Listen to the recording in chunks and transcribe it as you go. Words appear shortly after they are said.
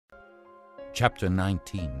Chapter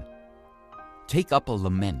 19. Take up a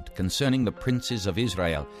lament concerning the princes of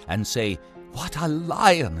Israel, and say, What a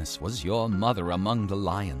lioness was your mother among the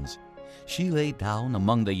lions! She lay down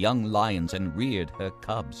among the young lions and reared her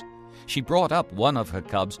cubs. She brought up one of her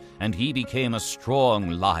cubs, and he became a strong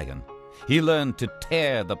lion. He learned to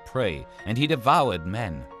tear the prey, and he devoured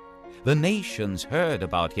men. The nations heard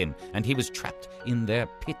about him, and he was trapped in their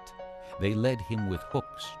pit. They led him with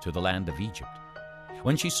hooks to the land of Egypt.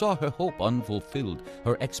 When she saw her hope unfulfilled,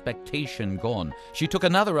 her expectation gone, she took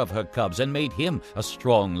another of her cubs and made him a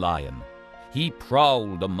strong lion. He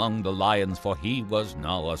prowled among the lions, for he was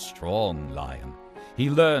now a strong lion. He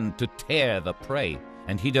learned to tear the prey,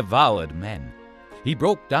 and he devoured men. He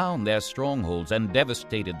broke down their strongholds and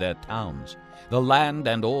devastated their towns. The land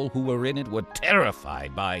and all who were in it were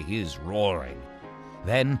terrified by his roaring.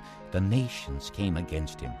 Then the nations came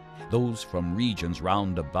against him. Those from regions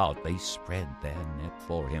round about, they spread their net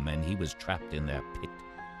for him, and he was trapped in their pit.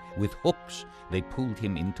 With hooks they pulled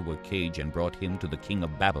him into a cage and brought him to the king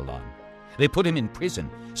of Babylon. They put him in prison,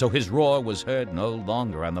 so his roar was heard no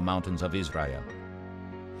longer on the mountains of Israel.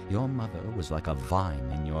 Your mother was like a vine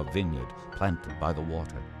in your vineyard, planted by the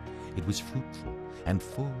water. It was fruitful and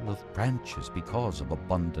full of branches because of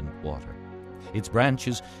abundant water. Its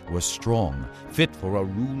branches were strong, fit for a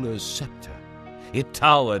ruler's scepter. It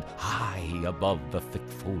towered high above the thick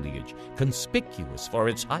foliage, conspicuous for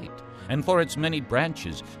its height and for its many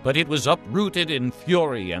branches, but it was uprooted in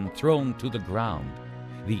fury and thrown to the ground.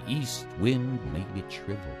 The east wind made it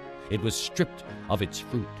shrivel. It was stripped of its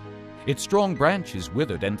fruit. Its strong branches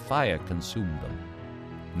withered, and fire consumed them.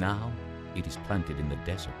 Now it is planted in the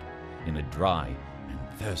desert, in a dry and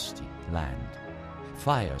thirsty land.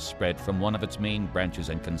 Fire spread from one of its main branches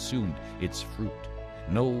and consumed its fruit.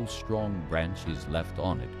 No strong branch is left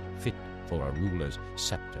on it, fit for a ruler's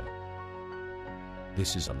scepter.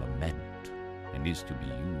 This is a lament, and is to be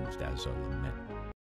used as a lament.